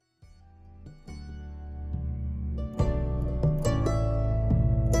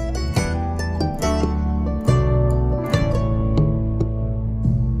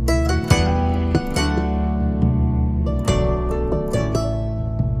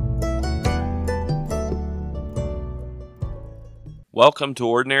Welcome to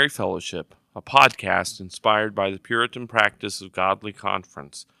Ordinary Fellowship, a podcast inspired by the Puritan practice of godly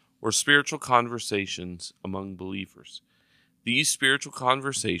conference, or spiritual conversations among believers. These spiritual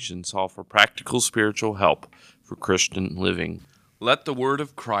conversations offer practical spiritual help for Christian living. Let the word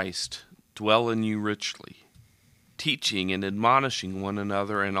of Christ dwell in you richly, teaching and admonishing one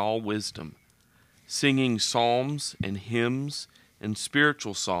another in all wisdom, singing psalms and hymns and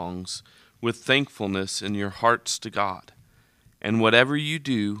spiritual songs with thankfulness in your hearts to God. And whatever you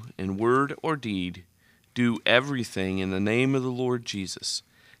do, in word or deed, do everything in the name of the Lord Jesus,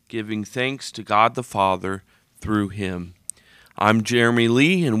 giving thanks to God the Father through him. I'm Jeremy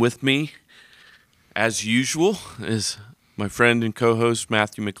Lee, and with me, as usual, is my friend and co-host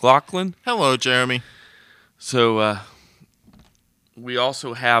Matthew McLaughlin. Hello, Jeremy. So, we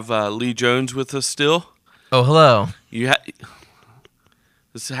also have Lee Jones with us still. Oh, hello.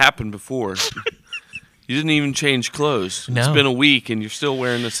 This happened before. You didn't even change clothes. No. It's been a week, and you're still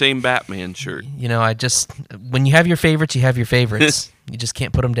wearing the same Batman shirt. You know, when you have your favorites, you have your favorites. You just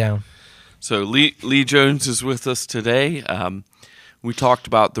can't put them down. So Lee Jones is with us today. We talked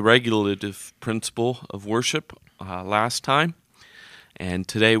about the regulative principle of worship last time, and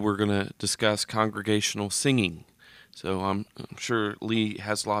today we're going to discuss congregational singing. So I'm sure Lee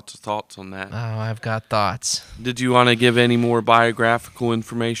has lots of thoughts on that. Oh, I've got thoughts. Did you want to give any more biographical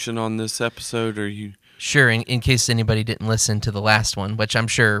information on this episode, or you? Sure, in case anybody didn't listen to the last one, which I'm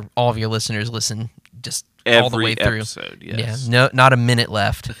sure all of your listeners listen just all the way through. Every episode, yes. Yeah, no, not a minute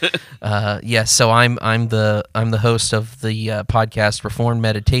left. Yes, so I'm the host of the podcast Reformed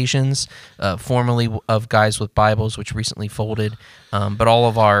Meditations, formerly of Guys with Bibles, which recently folded. But all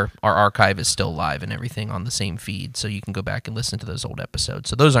of our archive is still live and everything on the same feed, so you can go back and listen to those old episodes.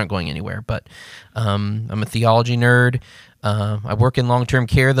 So those aren't going anywhere. But I'm a theology nerd. I work in long-term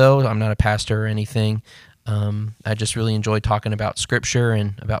care, though. I'm not a pastor or anything. I just really enjoy talking about Scripture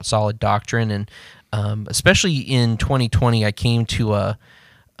and about solid doctrine, and especially in 2020, I came to a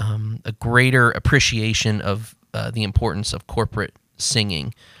greater appreciation of the importance of corporate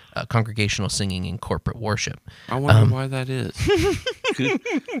singing, congregational singing, and corporate worship. I wonder why that is.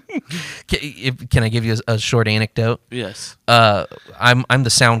 Can I give you a short anecdote? Yes. I'm the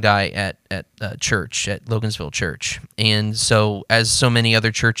sound guy at church, at Logansville Church, and so as so many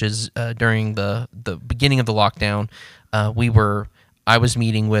other churches during the beginning of the lockdown, I was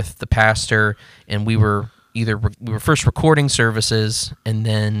meeting with the pastor, and we were first recording services and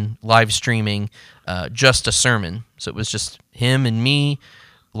then live streaming just a sermon. So it was just him and me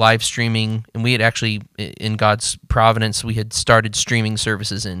live streaming, and we had actually, in God's providence, we had started streaming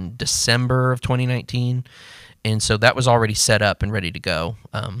services in December of 2019, and so that was already set up and ready to go,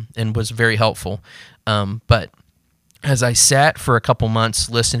 and was very helpful. But as I sat for a couple months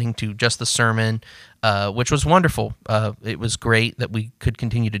listening to just the sermon, which was wonderful, it was great that we could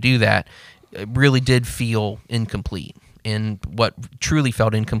continue to do that, it really did feel incomplete. And what truly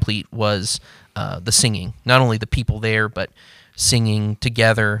felt incomplete was the singing, not only the people there, but singing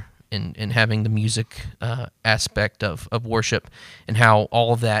together and having the music aspect of worship, and how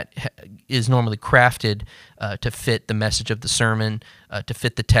all of that is normally crafted to fit the message of the sermon, to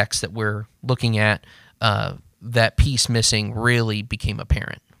fit the text that we're looking at. That piece missing really became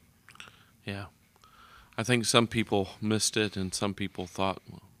apparent. Yeah. I think some people missed it, and some people thought,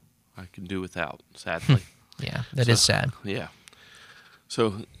 well, I can do without, sadly. Yeah, that is sad. Yeah.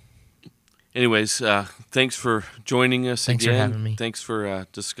 So, anyways, thanks for joining us Thanks again. for having me. Thanks for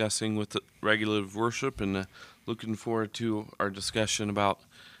discussing with the regulative worship, and looking forward to our discussion about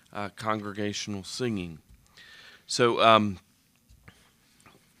congregational singing. So,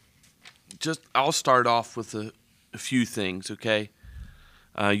 I'll start off with a few things, okay?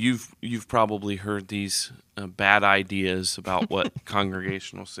 You've probably heard these bad ideas about what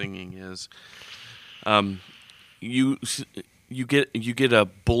congregational singing is. You get a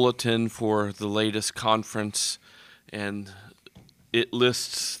bulletin for the latest conference, and it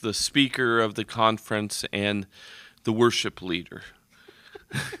lists the speaker of the conference and the worship leader,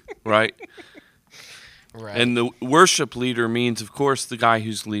 right? Right. And the worship leader means, of course, the guy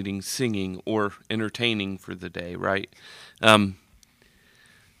who's leading singing or entertaining for the day, right?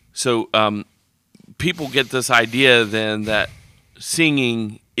 So people get this idea then that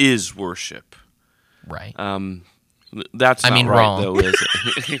singing is worship. Right. That's not right, wrong. though, is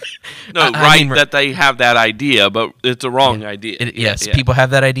it? No, that they have that idea, but it's a wrong idea. Yes, people have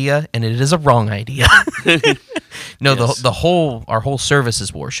that idea, and it is a wrong idea. No, Yes. our whole service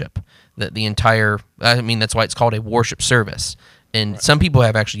is worship. The entire, that's why it's called a worship service. And some people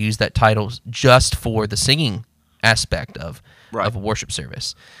have actually used that title just for the singing aspect of a worship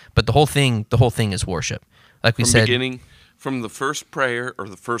service. But the whole thing is worship. Like we said, from the first prayer or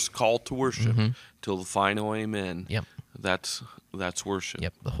the first call to worship Mm-hmm. till the final amen. Yep. That's worship.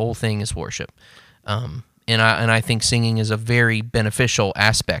 Yep. The whole thing is worship. And I think singing is a very beneficial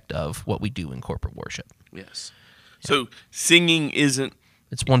aspect of what we do in corporate worship. Yes. So singing isn't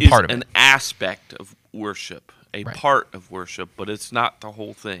It's one is part of an it. aspect of worship, a Right. part of worship, but it's not the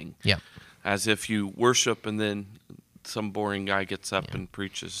whole thing. Yeah. As if you worship and then some boring guy gets up and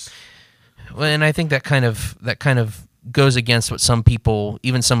preaches. Well, and I think that kind of goes against what some people,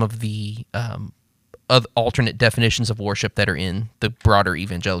 even some of the alternate definitions of worship that are in the broader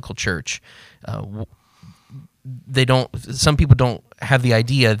evangelical church. Some people don't have the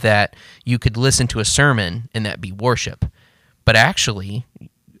idea that you could listen to a sermon and that be worship. But actually,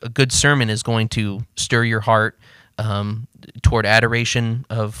 a good sermon is going to stir your heart toward adoration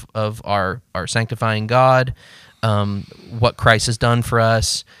of our sanctifying God, what Christ has done for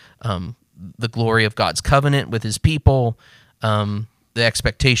us, the glory of God's covenant with his people, the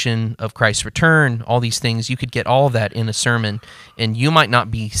expectation of Christ's return, all these things. You could get all of that in a sermon, and you might not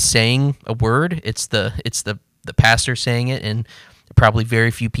be saying a word. It's the pastor saying it, and probably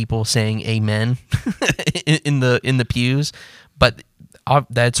very few people saying amen in the pews, but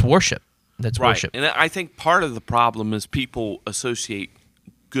that's worship. That's Right. worship. And I think part of the problem is people associate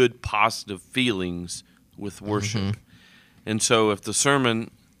good, positive feelings with worship. Mm-hmm. And so if the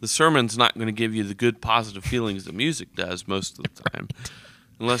sermon's not going to give you the good, positive feelings that music does most of the time,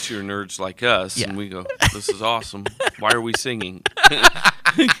 unless you're nerds like us, Yeah. and we go, this is awesome. Why are we singing?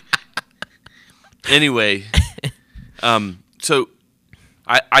 Anyway, so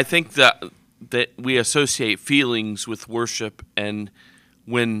I think that we associate feelings with worship, and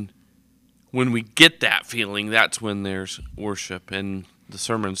when we get that feeling, that's when there's worship, and the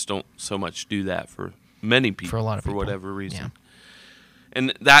sermons don't so much do that for many people, For a lot of people. whatever reason. Yeah.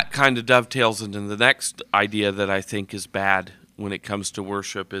 And that kind of dovetails into the next idea that I think is bad when it comes to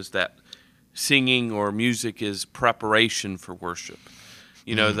worship, is that singing or music is preparation for worship.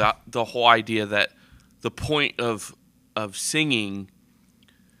 You know, the whole idea that the point of singing,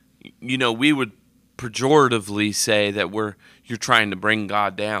 you know, we would pejoratively say that you're trying to bring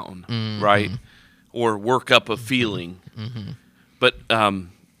God down, right? Or work up a feeling. But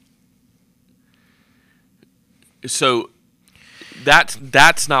so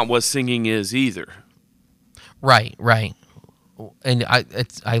that's not what singing is either. Right. And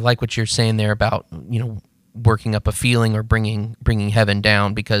I like what you're saying there about, working up a feeling or bringing heaven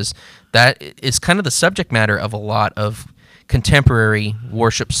down, because that is kind of the subject matter of a lot of contemporary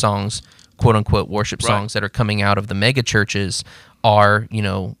worship songs, quote unquote worship songs that are coming out of the mega churches are,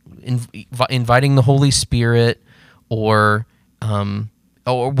 inviting the Holy Spirit, or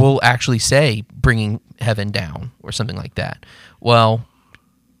we'll actually say bringing heaven down or something like that. Well,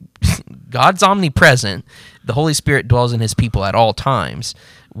 God's omnipresent. The Holy Spirit dwells in his people at all times.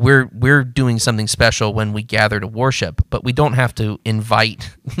 We're doing something special when we gather to worship, but we don't have to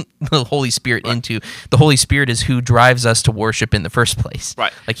invite the Holy Spirit into. The Holy Spirit is who drives us to worship in the first place.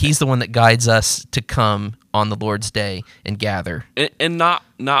 Right. Like he's the one that guides us to come on the Lord's day and gather. And not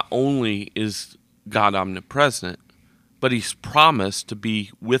only is God omnipresent, but he's promised to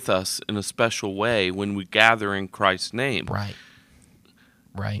be with us in a special way when we gather in Christ's name.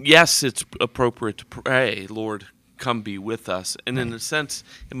 Right. Yes, it's appropriate to pray, Lord, come be with us. And in a sense,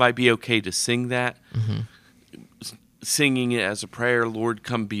 it might be okay to sing that. Singing it as a prayer, Lord,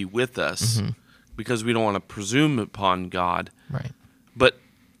 come be with us, because we don't want to presume upon God. Right. But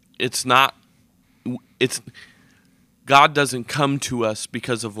God doesn't come to us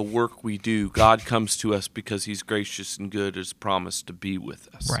because of a work we do. God comes to us because he's gracious and good, has promised to be with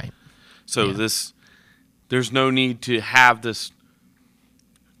us. Right. So there's no need to have this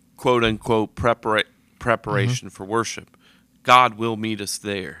quote unquote preparation for worship. God will meet us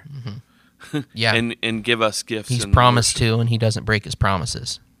there. Yeah. and give us gifts. He's and promised worship. to, and he doesn't break his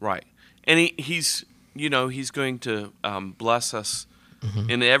promises. Right. And he's going to bless us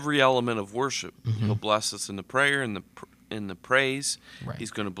in every element of worship. He'll bless us in the prayer and the praise. Right.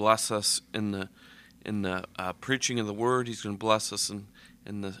 He's going to bless us in the preaching of the word. He's going to bless us in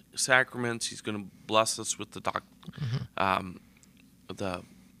the sacraments. He's going to bless us with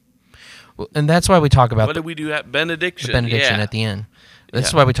And that's why we talk about what did we do at benediction? the benediction at the end.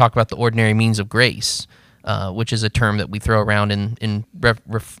 That's why we talk about the ordinary means of grace, which is a term that we throw around in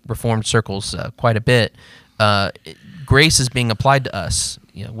Reformed circles quite a bit. Grace is being applied to us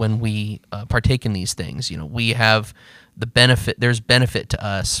when we partake in these things. We have the benefit. There's benefit to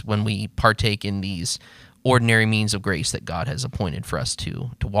us when we partake in these ordinary means of grace that God has appointed for us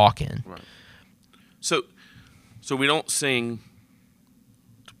to walk in. Right. So we don't sing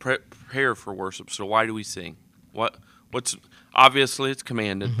to prepare for worship. So why do we sing? What's obviously it's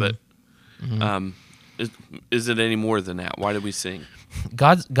commanded, but is it any more than that? Why do we sing?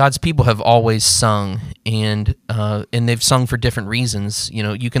 God's people have always sung, and they've sung for different reasons.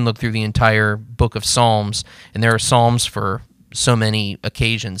 You can look through the entire book of Psalms, and there are psalms for so many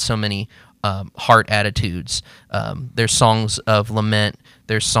occasions, so many heart attitudes. There's songs of lament.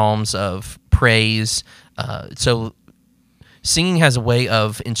 There's psalms of praise. So singing has a way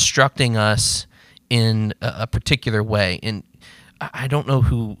of instructing us in a particular way. And I don't know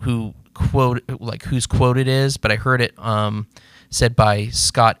whose quote it is, but I heard it said by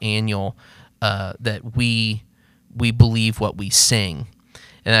Scott Aniol that we believe what we sing.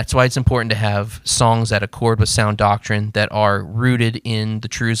 And that's why it's important to have songs that accord with sound doctrine, that are rooted in the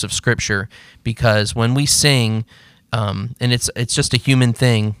truths of Scripture, because when we sing, and it's just a human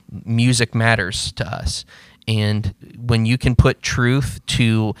thing, music matters to us. And when you can put truth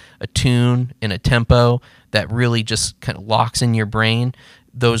to a tune and a tempo that really just kind of locks in your brain,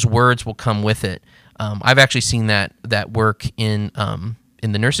 those words will come with it. I've actually seen that work in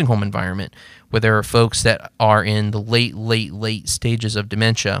the nursing home environment, where there are folks that are in the late stages of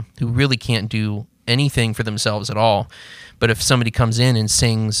dementia who really can't do anything for themselves at all. But if somebody comes in and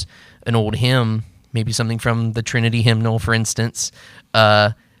sings an old hymn, maybe something from the Trinity hymnal, for instance,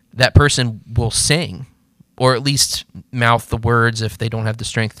 that person will sing, or at least mouth the words if they don't have the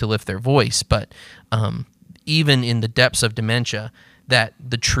strength to lift their voice. But even in the depths of dementia, that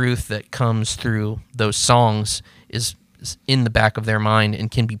the truth that comes through those songs is in the back of their mind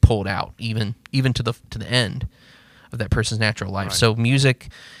and can be pulled out even to the end of that person's natural life. Right. So music,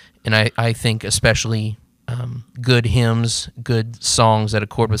 and I think especially good hymns, good songs that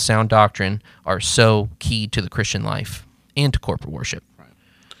accord with sound doctrine, are so key to the Christian life and to corporate worship. Right.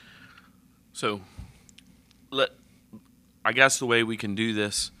 So I guess the way we can do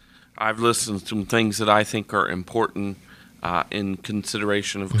this, I've listened to some things that I think are important in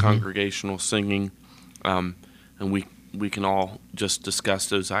consideration of congregational singing, and we can all just discuss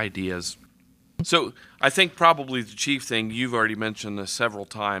those ideas. So I think probably the chief thing, you've already mentioned this several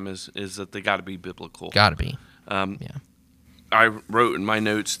times, is that they got to be biblical. Got to be. I wrote in my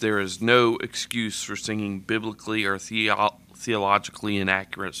notes, there is no excuse for singing biblically or theologically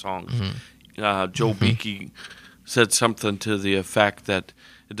inaccurate songs. Joel Beakey said something to the effect that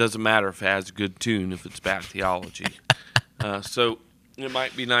it doesn't matter if it has a good tune if it's bad theology. So it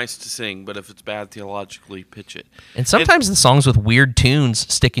might be nice to sing, but if it's bad theologically, pitch it. And sometimes the songs with weird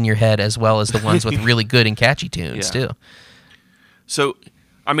tunes stick in your head as well as the ones with really good and catchy tunes, too. So,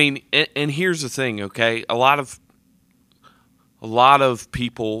 I mean, and here's the thing, okay? A lot of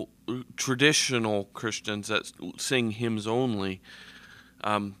people, traditional Christians that sing hymns only,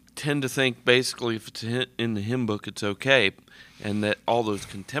 tend to think basically if it's in the hymn book, it's okay, and that all those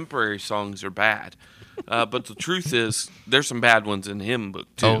contemporary songs are bad. But the truth is, there's some bad ones in the hymn book,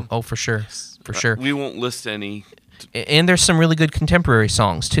 too. Oh, for sure. For sure. We won't list any. And there's some really good contemporary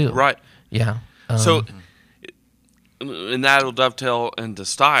songs, too. Right. Yeah. So, and that'll dovetail into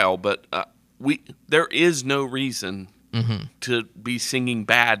style, but there is no reason to be singing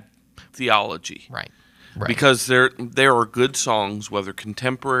bad theology. Right. Because there are good songs, whether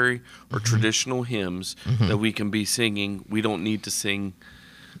contemporary or traditional hymns, that we can be singing. We don't need to sing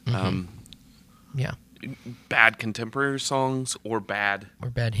bad contemporary songs or bad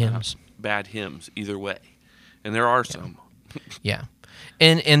hymns. Bad hymns, either way. And there are some. Yeah.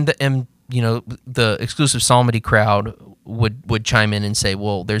 And the exclusive psalmody crowd would chime in and say,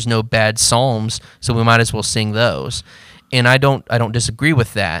 well, there's no bad psalms, so we might as well sing those. And I don't disagree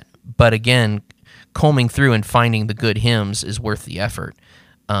with that, but again, combing through and finding the good hymns is worth the effort.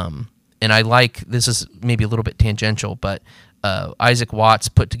 And I like, this is maybe a little bit tangential, but Isaac Watts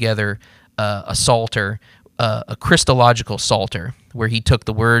put together a psalter, a Christological psalter, where he took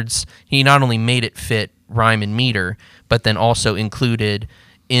the words, he not only made it fit rhyme and meter, but then also included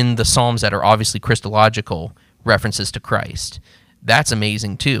in the psalms that are obviously Christological references to Christ. That's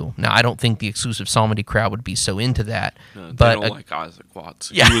amazing too. Now, I don't think the exclusive psalmody crowd would be so into that. No, but they don't like Isaac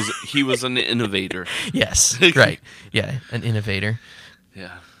Watts. Yeah. He was an innovator. Yes, right. Yeah, an innovator.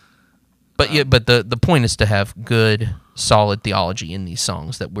 Yeah. But the point is to have good, solid theology in these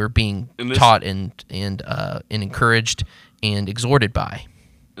songs that we're being taught and encouraged and exhorted by.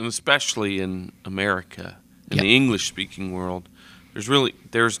 And especially in America, in the English-speaking world,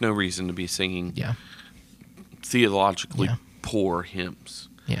 there's no reason to be singing theologically poor hymns.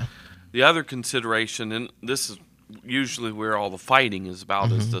 Yeah. The other consideration, and this is usually where all the fighting is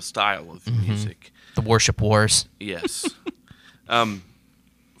about, is the style of music. The worship wars. Yes.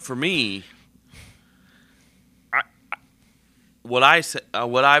 For me,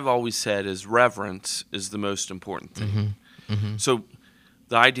 what I've always said is reverence is the most important thing. So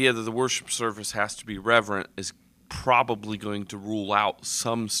the idea that the worship service has to be reverent is probably going to rule out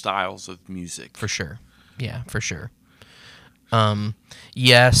some styles of music. For sure. Yeah, for sure.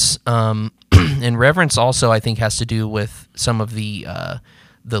 Yes, and reverence also, I think, has to do with some of the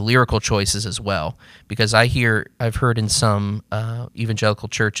lyrical choices as well, because I've heard in some evangelical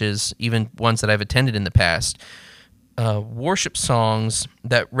churches, even ones that I've attended in the past, worship songs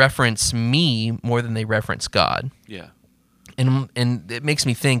that reference me more than they reference God. Yeah. And it makes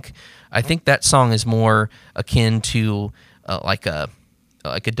me think, I think that song is more akin to like a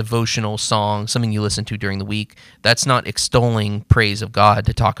devotional song, something you listen to during the week. That's not extolling praise of God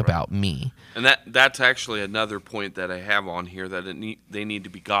to talk about me. And that's actually another point that I have on here, that they need to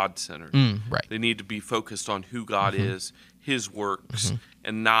be God-centered. Right. They need to be focused on who God is, His works,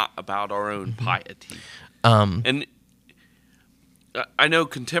 and not about our own piety. And I know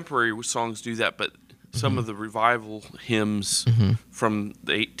contemporary songs do that, but some of the revival hymns from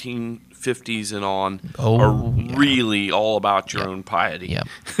the 1850s and on are really all about your own piety. Yeah.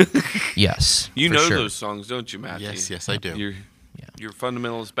 Yes. You know those songs, don't you, Matthew? Yes, I do. Your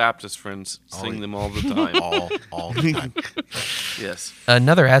fundamentalist Baptist friends sing them all the time. all the time. Yes.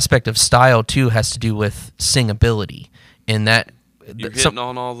 Another aspect of style too has to do with singability, in that you're hitting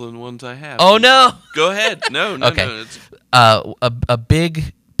on all the ones I have. Oh no! Go ahead. No. Okay. A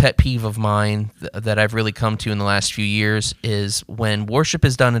big pet peeve of mine that I've really come to in the last few years is when worship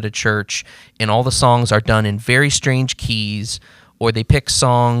is done at a church and all the songs are done in very strange keys, or they pick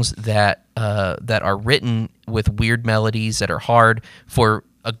songs that are written with weird melodies that are hard for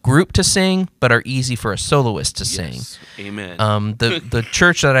a group to sing but are easy for a soloist to sing. Amen. The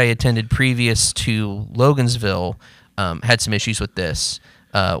church that I attended previous to Logansville had some issues with this,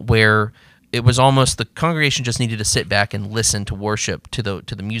 where it was almost the congregation just needed to sit back and listen to worship, to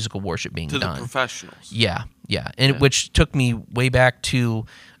the musical worship being done. To the professionals. Yeah, and which took me way back to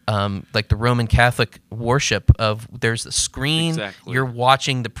like the Roman Catholic worship of there's the screen, Exactly. You're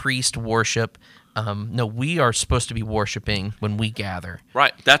watching the priest worship. No, we are supposed to be worshiping when we gather.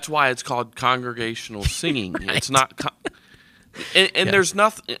 Right. That's why it's called congregational singing. Right. It's not. There's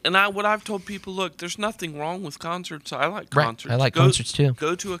nothing. And what I've told people, look, there's nothing wrong with concerts. I like concerts. Right. I like concerts too.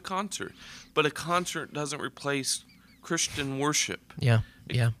 Go to a concert, but a concert doesn't replace Christian worship. Yeah.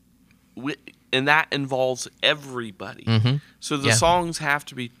 And that involves everybody. So the songs have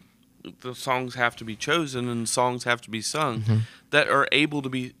to be. The songs have to be chosen, and songs have to be sung that are able to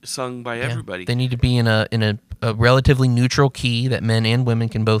be sung by everybody. They need to be in a relatively neutral key that men and women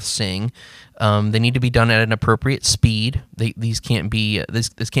can both sing. They need to be done at an appropriate speed. These can't be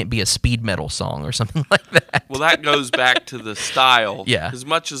this can't be a speed metal song or something like that. Well, that goes back to the style. Yeah. As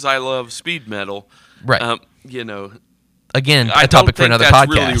much as I love speed metal, right? Again, I a topic for another podcast.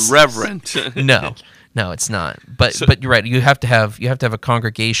 Really reverent. No, it's not. But you're right. You have to have a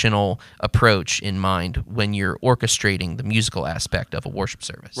congregational approach in mind when you're orchestrating the musical aspect of a worship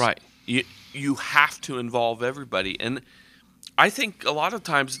service. Right. You have to involve everybody, and I think a lot of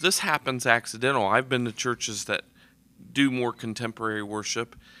times this happens accidental. I've been to churches that do more contemporary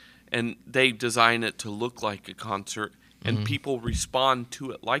worship, and they design it to look like a concert, and people respond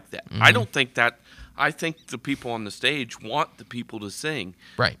to it like that. I don't think that. I think the people on the stage want the people to sing.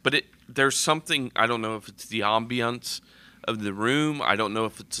 Right. But there's something, I don't know if it's the ambiance of the room. I don't know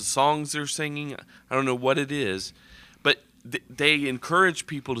if it's the songs they're singing. I don't know what it is. But they encourage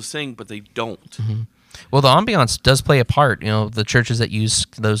people to sing, but they don't. Well, the ambiance does play a part. The churches that use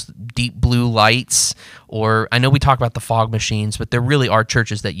those deep blue lights, or I know we talk about the fog machines, but there really are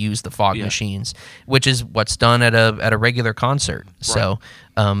churches that use the fog machines, which is what's done at a regular concert. Right. So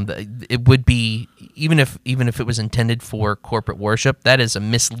it would be, even if it was intended for corporate worship, that is a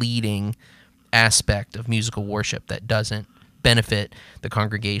misleading aspect of musical worship that doesn't benefit the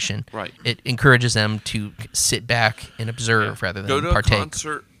congregation. Right. It encourages them to sit back and observe rather than partake. Go to a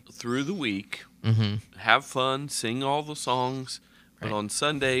concert through the week. Have fun, sing all the songs, but on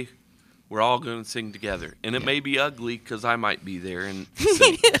Sunday, we're all going to sing together. And it may be ugly because I might be there and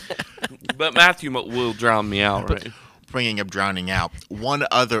sing. But Matthew will drown me out, right? Bringing up drowning out, one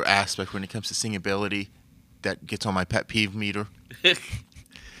other aspect when it comes to singability that gets on my pet peeve meter.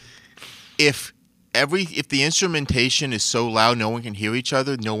 If the instrumentation is so loud no one can hear each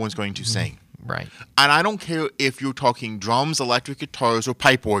other, no one's going to sing. Right. And I don't care if you're talking drums, electric guitars, or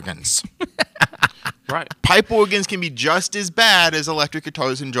pipe organs. Right. Pipe organs can be just as bad as electric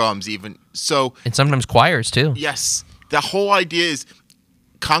guitars and drums even. So, and sometimes choirs too. Yes. The whole idea is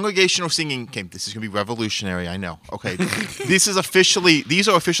congregational singing. Okay, this is gonna be revolutionary. I know. Okay, these are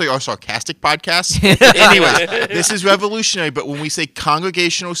officially our sarcastic podcasts. Anyways, this is revolutionary. But when we say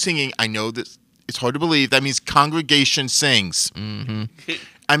congregational singing, I know that it's hard to believe. That means congregation sings. Mm-hmm.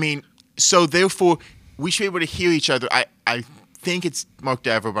 I mean, so therefore, we should be able to hear each other. I think it's Mark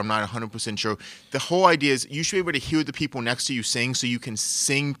Dever, but I'm not 100% sure. The whole idea is you should be able to hear the people next to you sing, so you can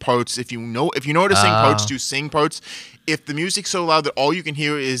sing parts. If you know how to sing parts, do sing parts. If the music's so loud that all you can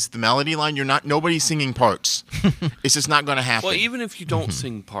hear is the melody line, nobody's singing parts. It's just not going to happen. Well, even if you don't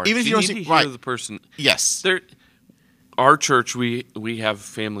sing parts, Even if you don't sing- need to hear right. the person. Yes. Our church, we have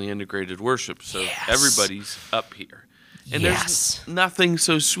family integrated worship, so everybody's up here. And there's nothing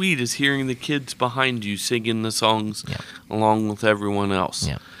so sweet as hearing the kids behind you singing the songs along with everyone else.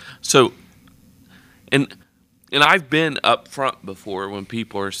 Yeah. So, and I've been up front before when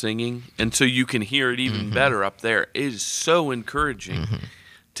people are singing, and so you can hear it even better up there. It is so encouraging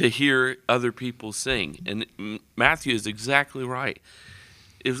to hear other people sing. And Matthew is exactly right.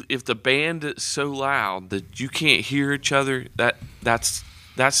 If the band is so loud that you can't hear each other, that's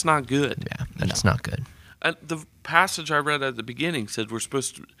not good. Yeah, that's not good. The passage I read at the beginning said we're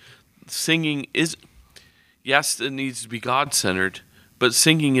supposed to singing is, yes, it needs to be God-centered, but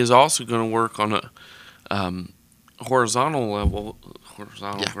singing is also going to work on a horizontal level.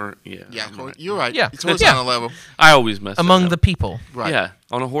 You're right. Yeah. It's horizontal level. I always mess Among it up. the people. Right. Yeah,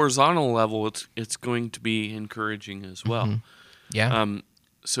 on a horizontal level, it's going to be encouraging as well. Yeah.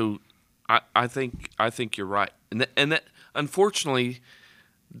 So I think you're right, and that unfortunately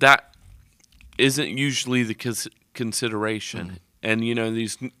that isn't usually the consideration. And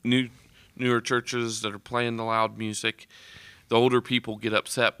these newer churches that are playing the loud music, the older people get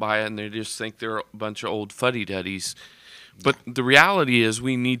upset by it, and they just think they're a bunch of old fuddy-duddies. But the reality is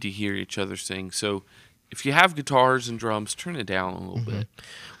we need to hear each other sing. So if you have guitars and drums, turn it down a little bit.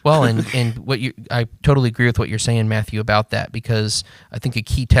 Well, and I totally agree with what you're saying, Matthew, about that, because I think a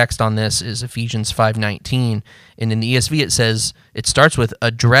key text on this is Ephesians 5:19, and in the ESV it starts with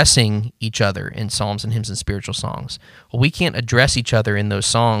addressing each other in psalms and hymns and spiritual songs. Well, we can't address each other in those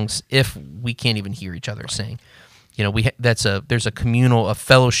songs if we can't even hear each other sing. There's a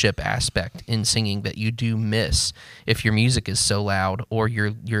fellowship aspect in singing that you do miss if your music is so loud or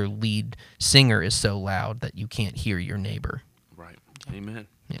your lead singer is so loud that you can't hear your neighbor. Right. Amen.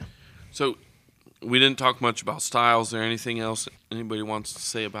 Yeah. So we didn't talk much about styles or anything else anybody wants to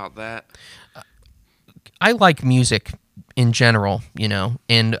say about that. I like music in general,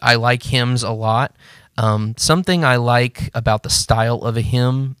 and I like hymns a lot. Something I like about the style of a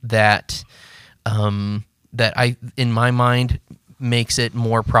hymn that in my mind, makes it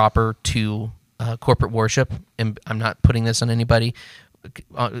more proper to corporate worship, and I'm not putting this on anybody,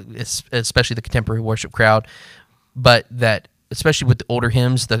 especially the contemporary worship crowd, but that especially with the older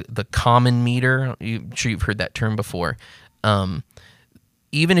hymns, the common meter, I'm sure you've heard that term before.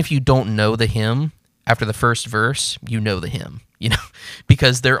 Even if you don't know the hymn, after the first verse, you know the hymn,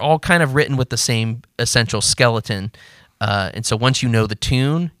 because they're all kind of written with the same essential skeleton. And so once you know the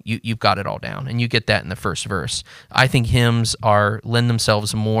tune, you've got it all down, and you get that in the first verse. I think hymns lend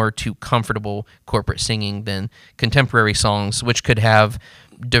themselves more to comfortable corporate singing than contemporary songs, which could have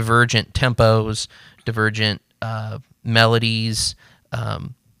divergent tempos, divergent melodies,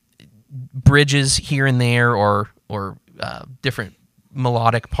 bridges here and there, or different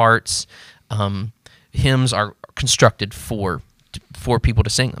melodic parts. Hymns are constructed for people to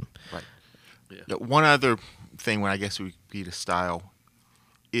sing them. Right. Yeah. One other thing, when I guess we be to style,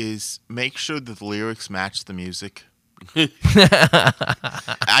 is make sure that the lyrics match the music.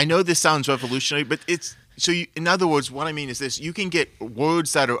 I know this sounds revolutionary, but in other words, what I mean is this: you can get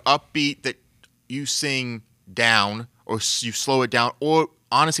words that are upbeat that you sing down, or you slow it down, or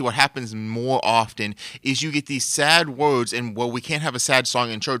honestly, what happens more often is you get these sad words, and we can't have a sad song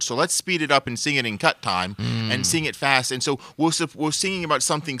in church, so let's speed it up and sing it in cut time and sing it fast. And so we're singing about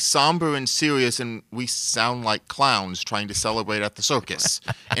something somber and serious, and we sound like clowns trying to celebrate at the circus,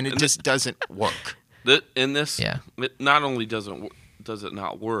 and it just doesn't work. It not only does it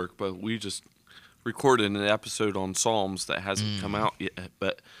not work, but we just recorded an episode on Psalms that hasn't come out yet,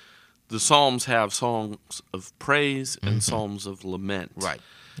 but the Psalms have songs of praise and psalms of lament. Right.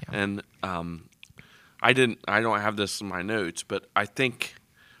 Yeah. And I don't have this in my notes, but I think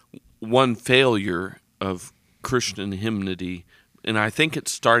one failure of Christian hymnody, and I think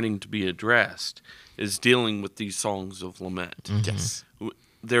it's starting to be addressed, is dealing with these songs of lament. Yes.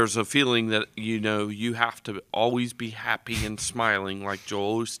 There's a feeling that, you have to always be happy and smiling like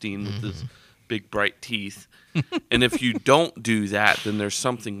Joel Osteen with his big bright teeth. And if you don't do that, then there's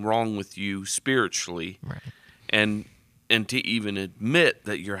something wrong with you spiritually. Right. And and to even admit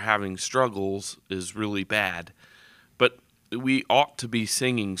that you're having struggles is really bad. But we ought to be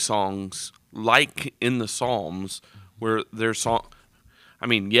singing songs like in the Psalms, where there's song. I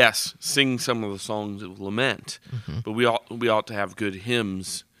mean, yes, sing some of the songs of lament, but we ought to have good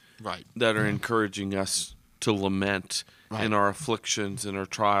hymns, Right. that are encouraging us to lament Right. in our afflictions and our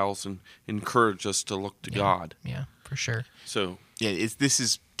trials, and encourage us to look to God. Yeah, for sure. So Yeah, this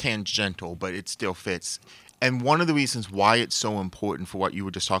is tangential, but it still fits. And one of the reasons why it's so important for what you were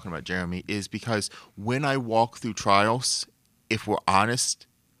just talking about, Jeremy, is because when I walk through trials, if we're honest,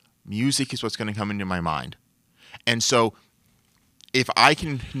 music is what's going to come into my mind. And so if I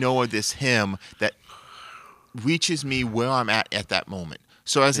can know this hymn that reaches me where I'm at that moment.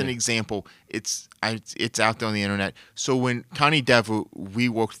 So as an example, it's out there on the internet. So when Connie Dever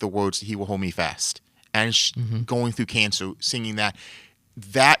reworked the words "He Will Hold Me Fast" and going through cancer, singing that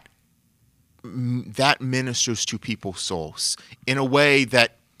ministers to people's souls in a way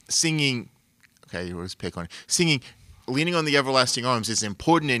that singing. Okay, let's pick on it. Singing. Leaning on the everlasting arms is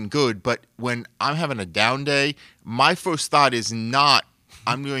important and good, but when I'm having a down day, my first thought is not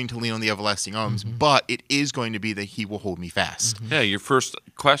I'm going to lean on the everlasting arms, but it is going to be that He will hold me fast. yeah, your first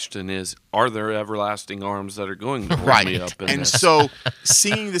question is, are there everlasting arms that are going to hold me up in And this? so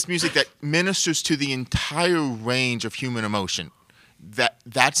singing this music that ministers to the entire range of human emotion,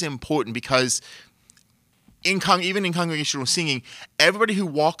 that's important because even in congregational singing, everybody who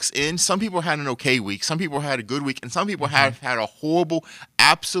walks in, some people had an okay week, some people had a good week, and some people have had a horrible,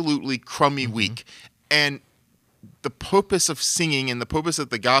 absolutely crummy week. And the purpose of singing and the purpose of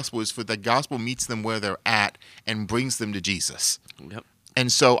the gospel is for the gospel meets them where they're at and brings them to Jesus. Yep.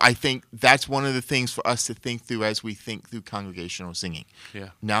 And so I think that's one of the things for us to think through as we think through congregational singing. Yeah.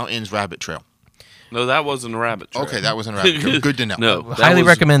 Now ends Rabbit Trail. No, that wasn't a rabbit trail. Okay, that wasn't Rabbit Trail. Good to know. No, that Highly was-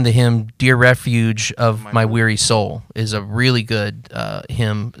 recommend the hymn "Dear Refuge of My Weary Soul" is a really good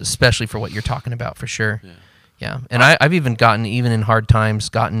hymn, especially for what you're talking about, for sure. Yeah, and I've even in hard times,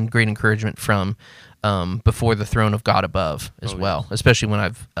 gotten great encouragement from "Before the Throne of God Above" as well, especially when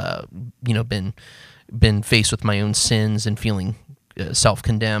I've been faced with my own sins and feeling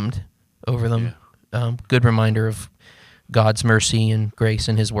self-condemned over them. Good reminder of God's mercy and grace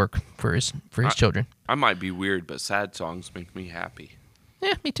and His work for His children. I might be weird, but sad songs make me happy.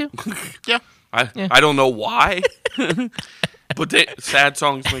 Yeah, me too. Yeah. I don't know why, but sad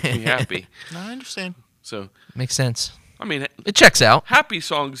songs make me happy. No, I understand. So, Makes sense. I mean, It checks out. happy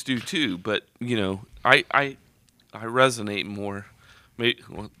songs do too, but I resonate more. Maybe,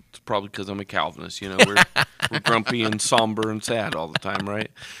 well, it's probably because I'm a Calvinist. We're grumpy and somber and sad all the time, right?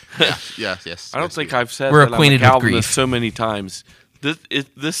 Yes. I don't think I've said We're that acquainted I'm a with Calvinist grief. so many times.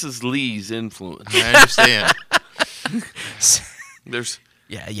 This is Lee's influence. I understand. There's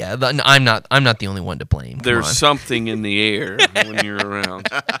Yeah. I'm not the only one to blame. Come there's on. something in the air when you're around.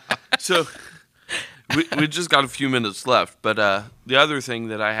 So we just got a few minutes left, but the other thing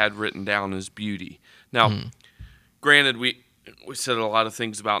that I had written down is beauty. Now, granted, we said a lot of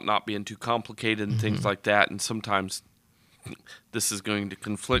things about not being too complicated and things like that, and sometimes this is going to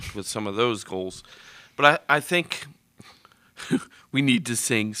conflict with some of those goals. But I think we need to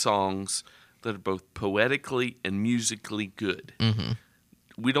sing songs that are both poetically and musically good.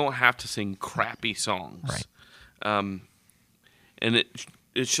 We don't have to sing crappy songs. Right. And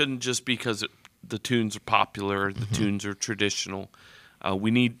it shouldn't just because the tunes are popular, the tunes are traditional.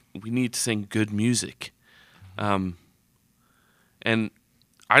 We need to sing good music. And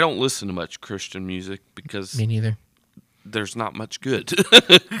I don't listen to much Christian music because Me neither. there's not much good.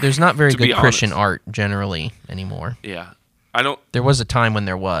 There's not very To be good Christian honest. art generally anymore. Yeah. I don't, There was a time when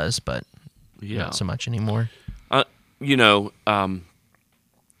there was, but yeah. not so much anymore. I'm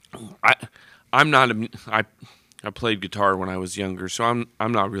not I played guitar when I was younger, so I'm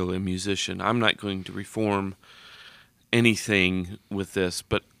not really a musician. I'm not going to reform anything with this,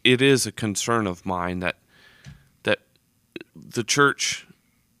 but it is a concern of mine that the church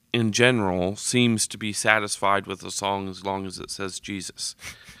in general seems to be satisfied with a song as long as it says Jesus.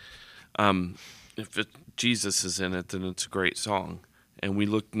 If Jesus is in it, then it's a great song, and we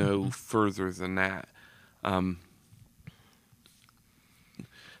look no further than that.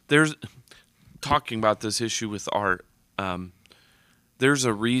 There's talking about this issue with art. There's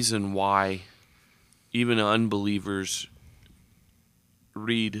a reason why even unbelievers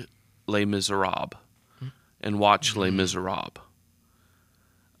read Les Miserables and watch Les Miserables,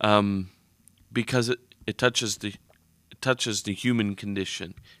 because it touches the human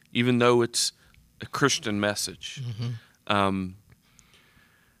condition, even though it's a Christian message.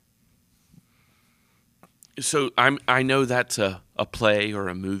 So I know that's a play or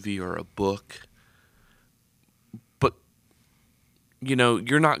a movie or a book, but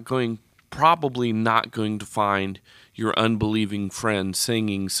you're probably not going to find your unbelieving friend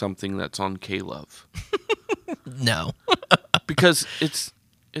singing something that's on K-Love. No. Because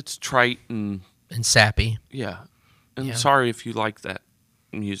it's trite and sappy. Yeah. And Yeah. sorry if you like that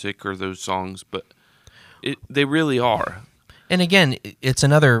music or those songs, but they really are. And again, it's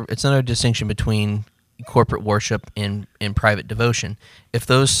another distinction between corporate worship and private devotion. If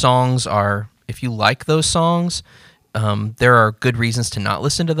you like those songs, there are good reasons to not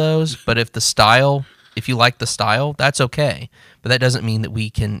listen to those. But if you like the style, that's okay. But that doesn't mean that we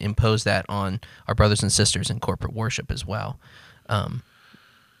can impose that on our brothers and sisters in corporate worship as well.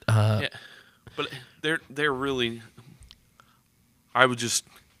 Yeah. But they're really. I would just,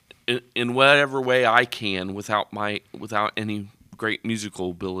 in whatever way I can, without any great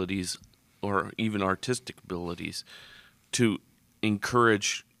musical abilities or even artistic abilities, to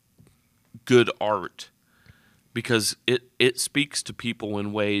encourage good art, because it speaks to people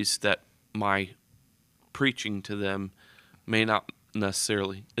in ways that my preaching to them may not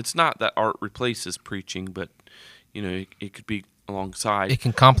necessarily. It's not that art replaces preaching, but it could be alongside. It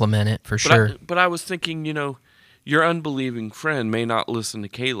can complement it for sure. But I was thinking, your unbelieving friend may not listen to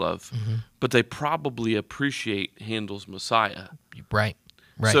K-Love, but they probably appreciate Handel's Messiah. Right.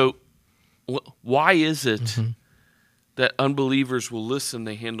 So why is it that unbelievers will listen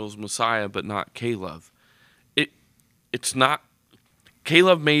to Handel's Messiah but not K-Love? It's not.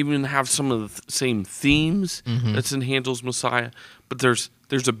 K-Love may even have some of the same themes that's in Handel's Messiah, but there's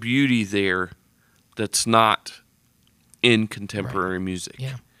a beauty there that's not in contemporary music.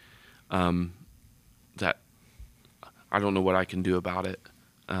 Yeah. That I don't know what I can do about it.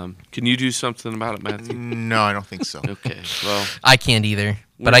 Can you do something about it, Matthew? No, I don't think so. Okay, well, I can't either,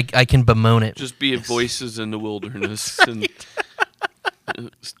 but I can bemoan it. just be voices in the wilderness and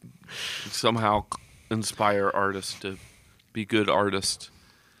somehow inspire artists to be good artists.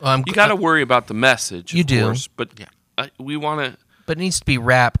 Well, You got to worry about the message, You of do. course, but we want to. but it needs to be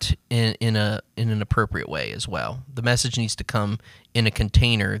wrapped in an appropriate way as well. The message needs to come in a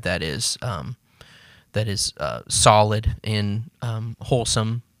container that is solid and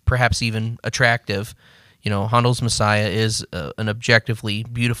wholesome, perhaps even attractive. Handel's Messiah is an objectively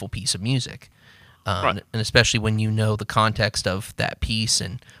beautiful piece of music, Right. and especially when you know the context of that piece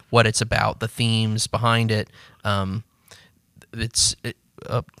and what it's about, the themes behind it. It's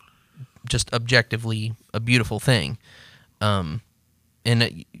just objectively a beautiful thing.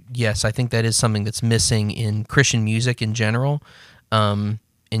 Yes, I think that is something that's missing in Christian music in general. When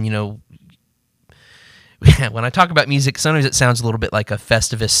I talk about music, sometimes it sounds a little bit like a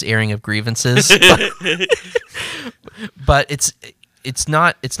Festivus airing of grievances, but it's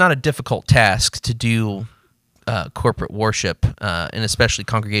not a difficult task to do corporate worship and especially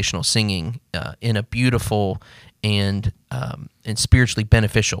congregational singing in a beautiful and spiritually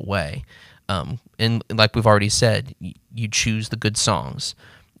beneficial way. And like we've already said, you choose the good songs,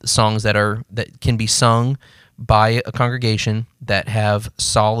 the songs that can be sung by a congregation that have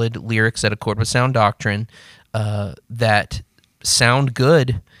solid lyrics that accord with sound doctrine, that sound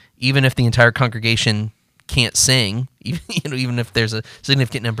good, even if the entire congregation can't sing. Even if there's a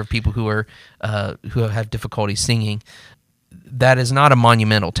significant number of people who have difficulty singing, that is not a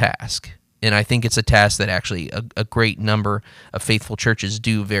monumental task. And I think it's a task that actually a great number of faithful churches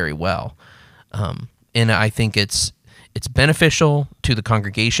do very well. And I think it's beneficial to the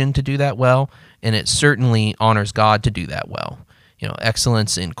congregation to do that well, and it certainly honors God to do that well.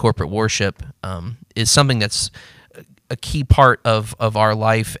 Excellence in corporate worship is something that's a key part of our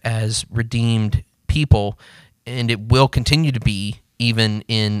life as redeemed people, and it will continue to be even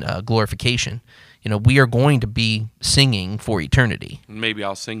in glorification. We are going to be singing for eternity. Maybe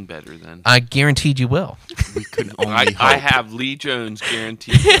I'll sing better then. I guaranteed you will. We could only I hope. have Lee Jones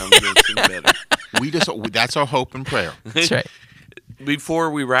guaranteed that I'm going to sing better. That's our hope and prayer. That's right. Before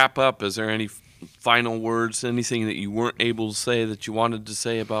we wrap up, is there any final words, anything that you weren't able to say that you wanted to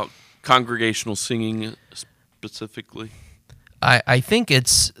say about congregational singing specifically? I think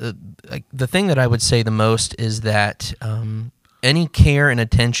it's the thing that I would say the most is that any care and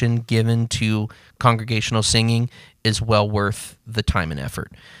attention given to congregational singing is well worth the time and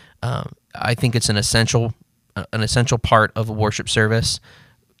effort. I think it's an essential part of a worship service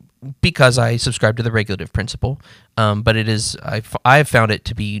because I subscribe to the regulative principle. But it is I've found it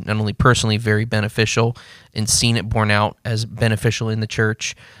to be not only personally very beneficial and seen it borne out as beneficial in the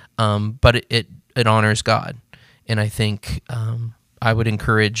church, but it honors God. And I think I would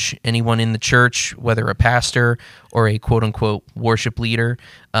encourage anyone in the church, whether a pastor or a quote-unquote worship leader,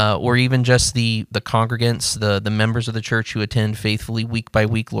 or even just the congregants, the members of the church who attend faithfully week by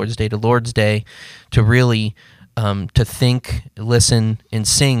week, Lord's Day to Lord's Day, to really to think, listen, and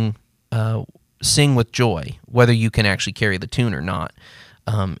sing with joy, whether you can actually carry the tune or not,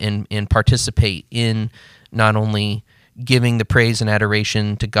 and participate in not only giving the praise and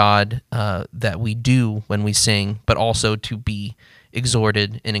adoration to God that we do when we sing, but also to be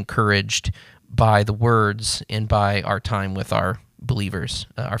exhorted and encouraged by the words and by our time with our believers,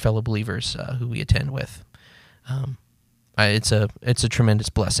 our fellow believers who we attend with. It's a tremendous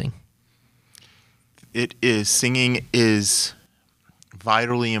blessing. It is. Singing is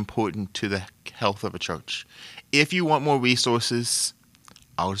vitally important to the health of a church. If you want more resources,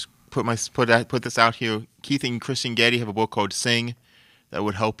 I'll just put this out here. Keith and Christian Getty have a book called Sing that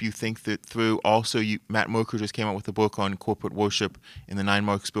would help you think that through. Also, Matt Merker just came out with a book on corporate worship in the 9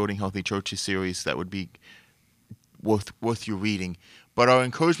 Marks Building Healthy Churches series that would be worth your reading. But our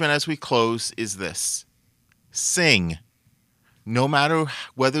encouragement as we close is this: sing. No matter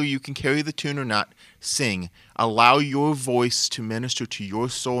whether you can carry the tune or not, sing. Allow your voice to minister to your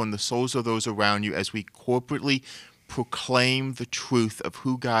soul and the souls of those around you as we corporately proclaim the truth of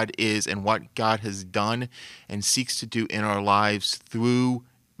who God is and what God has done and seeks to do in our lives through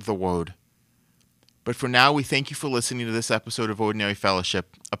the Word. But for now, we thank you for listening to this episode of Ordinary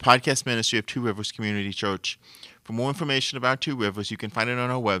Fellowship, a podcast ministry of Two Rivers Community Church. For more information about Two Rivers, you can find it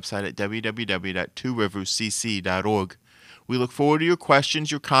on our website at www.tworiverscc.org. We look forward to your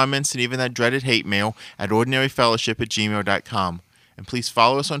questions, your comments, and even that dreaded hate mail at ordinaryfellowship@gmail.com. And please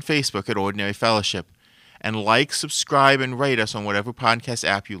follow us on Facebook at Ordinary Fellowship. And like, subscribe, and rate us on whatever podcast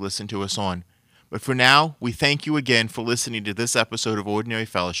app you listen to us on. But for now, we thank you again for listening to this episode of Ordinary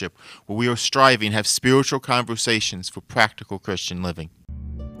Fellowship, where we are striving to have spiritual conversations for practical Christian living.